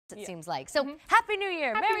it seems like. So Happy New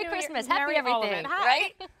Year, Merry Christmas, Happy everything, Hi.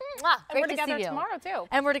 right? And we're together tomorrow too.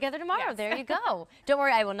 And we're together tomorrow. Yes. There you go. Don't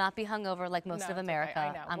worry, I will not be hungover like most No, of it's okay. America.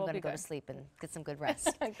 I know. I'm We'll going to be go to good. sleep and get some good rest.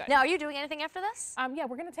 Good. Now, are you doing anything after this? Yeah,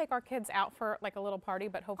 we're gonna take our kids out for like a little party,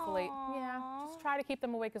 but hopefully, yeah, just try to keep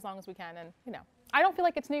them awake as long as we can. And you know, I don't feel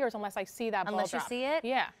like it's New Year's unless I see that ball Unless you drop. see it?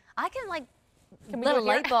 Yeah. I can like Can we let do a it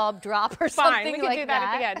here? light bulb drop or Fine, something we can like do that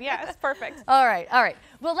at the end. Yes, perfect. All right, all right.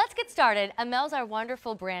 Well, let's get started. Amel's our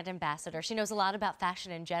wonderful brand ambassador. She knows a lot about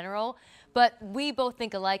fashion in general, but we both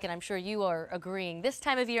think alike, and I'm sure you are agreeing. This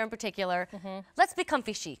time of year in particular, let's be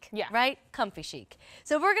comfy chic, right? Comfy chic.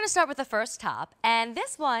 So we're going to start with the first top, and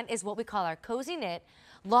this one is what we call our cozy knit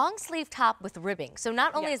long sleeve top with ribbing. So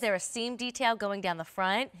not only is there a seam detail going down the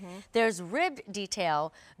front, there's ribbed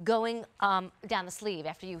detail going down the sleeve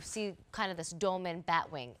after you see kind of this dolman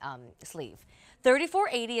batwing sleeve.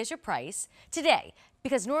 $34.80 is your price today,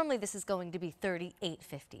 because normally this is going to be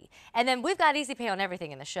 $38.50. And then we've got Easy Pay on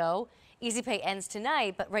everything in the show. Easy Pay ends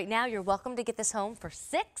tonight, but right now you're welcome to get this home for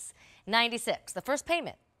 $6.96. The first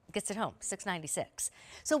payment gets it home, $6.96.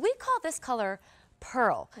 So we call this color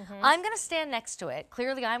Pearl. I'm going to stand next to it.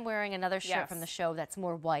 Clearly, I'm wearing another shirt from the show that's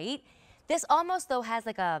more white. This almost, though, has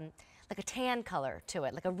like a tan color to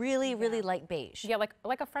it, like a really, really light beige. Yeah,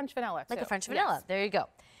 like a French vanilla, too. Like a French vanilla. There you go.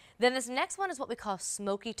 Then this next one is what we call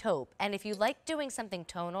smoky taupe. And if you like doing something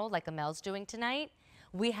tonal, like Amel's doing tonight,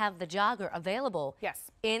 we have the jogger available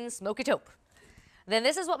in smoky taupe. Then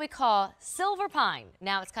this is what we call silver pine.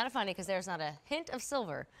 Now, it's kind of funny because there's not a hint of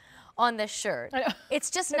silver on this shirt. It's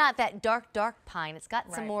just not that dark, dark pine. It's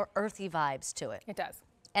got some more earthy vibes to it. It does.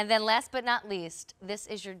 And then last but not least, this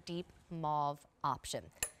is your deep mauve option.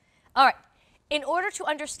 All right. In order to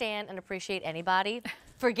understand and appreciate AnyBody,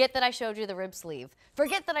 forget that I showed you the rib sleeve.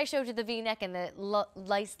 Forget that I showed you the V-neck and the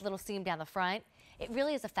nice little seam down the front. It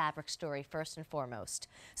really is a fabric story first and foremost.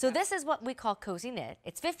 So this is what we call cozy knit.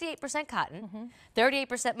 It's 58% cotton,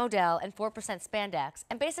 38% modal, and 4% spandex.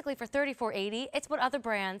 And basically for $34.80, it's what other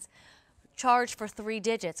brands charge for 3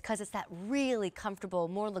 digits because it's that really comfortable,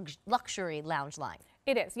 more luxury lounge line.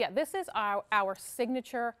 It is, yeah. This is our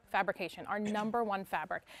signature fabrication, our #1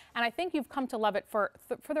 fabric. And I think you've come to love it for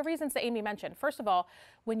the reasons that Amy mentioned. First of all,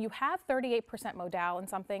 when you have 38% modal in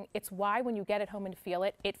something, it's why when you get it home and feel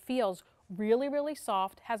it, it feels really, really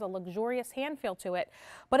soft, has a luxurious hand feel to it,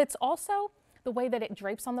 but it's also the way that it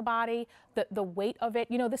drapes on the body, the weight of it.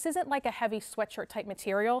 You know, this isn't like a heavy sweatshirt type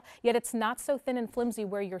material, yet it's not so thin and flimsy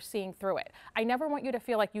where you're seeing through it. I never want you to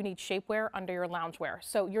feel like you need shapewear under your loungewear.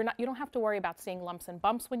 So you don't have to worry about seeing lumps and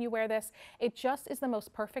bumps when you wear this. It just is the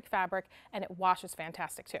most perfect fabric, and it washes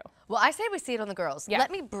fantastic too. Well, I say we see it on the girls.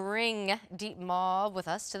 Let me bring deep mauve with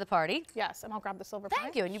us to the party. Yes, and I'll grab the silver pine.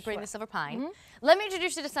 Thank you, and you bring the silver pine. Let me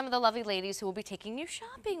introduce you to some of the lovely ladies who will be taking you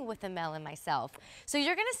shopping with Amel and myself. So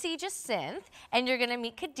you're going to see Jacinth, and you're going to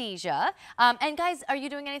meet Khadijah. And guys, are you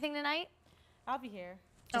doing anything tonight? I'll be here.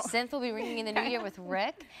 Jacinth will be ringing in the new year with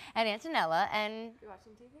Rick and Antonella, and You're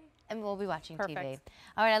watching TV? And we'll be watching TV. Perfect.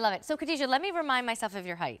 All right, I love it. So Khadijah, let me remind myself of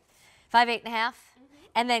your height. 5'8½"?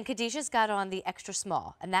 And then Khadijah's got on the extra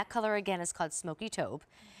small, and that color again is called smoky taupe.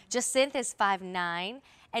 Jacinth is 5'9",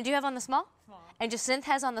 and do you have on the small? Small. And Jacinth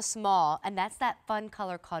has on the small, and that's that fun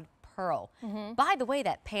color called pearl. By the way,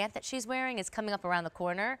 that pant that she's wearing is coming up around the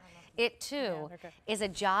corner. It too is a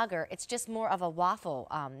jogger. It's just more of a waffle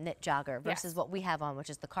knit jogger versus what we have on, which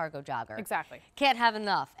is the cargo jogger. Exactly. Can't have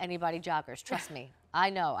enough AnyBody joggers, trust me. I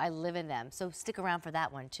know, I live in them, so stick around for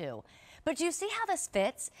that one too. But do you see how this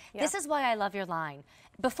fits? This is why I love your line.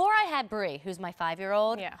 Before I had Brie, who's my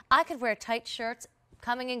 5-year-old, I could wear tight shirts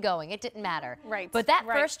coming and going. It didn't matter. Right. But that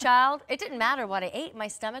first child, it didn't matter what I ate. My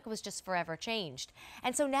stomach was just forever changed.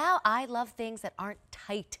 And so now I love things that aren't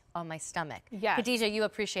tight on my stomach. Yes. Khadijah, you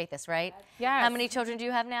appreciate this, right? Yes. How many children do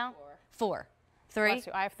you have now? 4. 3?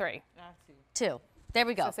 I have 3. 2. There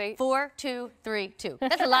we go. So 4, 2, 3, 2.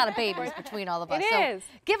 That's a lot of babies between all of us. It is.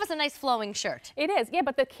 Give us a nice flowing shirt. It is, yeah,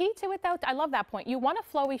 but the key to it though, I love that point. You want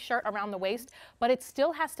a flowy shirt around the waist, but it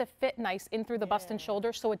still has to fit nice in through the bust and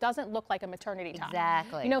shoulder so it doesn't look like a maternity top.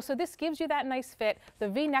 Exactly. You know, so this gives you that nice fit. The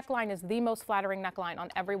V neckline is the most flattering neckline on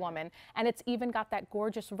every woman, and it's even got that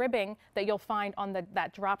gorgeous ribbing that you'll find on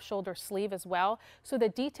that drop shoulder sleeve as well. So the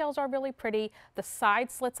details are really pretty. The side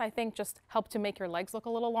slits, I think, just help to make your legs look a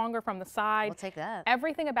little longer from the side. We'll take that.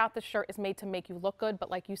 Everything about the shirt is made to make you look good,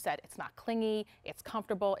 but like you said, it's not clingy, it's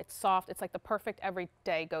comfortable, it's soft, it's like the perfect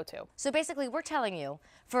everyday go-to. So basically, we're telling you,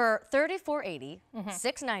 for $34.80,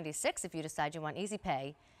 $6.96 if you decide you want easy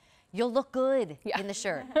pay, you'll look good in the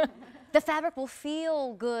shirt. The fabric will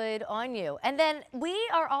feel good on you. And then we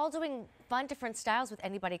are all doing fun different styles with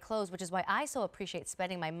AnyBody clothes, which is why I so appreciate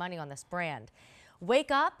spending my money on this brand.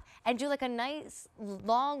 wake up and do like a nice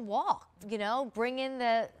long walk, you know, bring in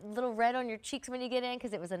the little red on your cheeks when you get in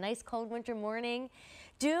because it was a nice cold winter morning.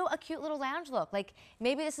 Do a cute little lounge look. Like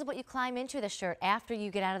maybe this is what you climb into the shirt after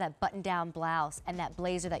you get out of that button-down blouse and that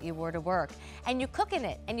blazer that you wore to work. And you cook in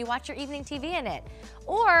it and you watch your evening TV in it.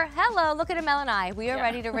 Or, hello, look at Amel and I. We are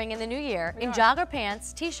ready to ring in the new year in jogger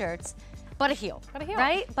pants, t-shirts, but a heel. But a heel.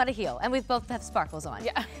 Right? But a heel. And we both have sparkles on.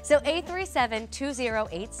 Yeah. So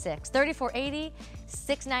 837-2086, 3480,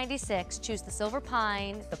 696. Choose the silver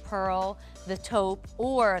pine, the pearl, the taupe,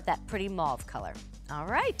 or that pretty mauve color. All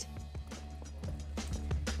right.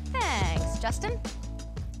 Thanks, Justin.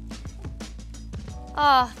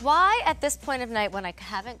 Why at this point of night when I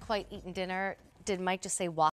haven't quite eaten dinner did Mike just say walk?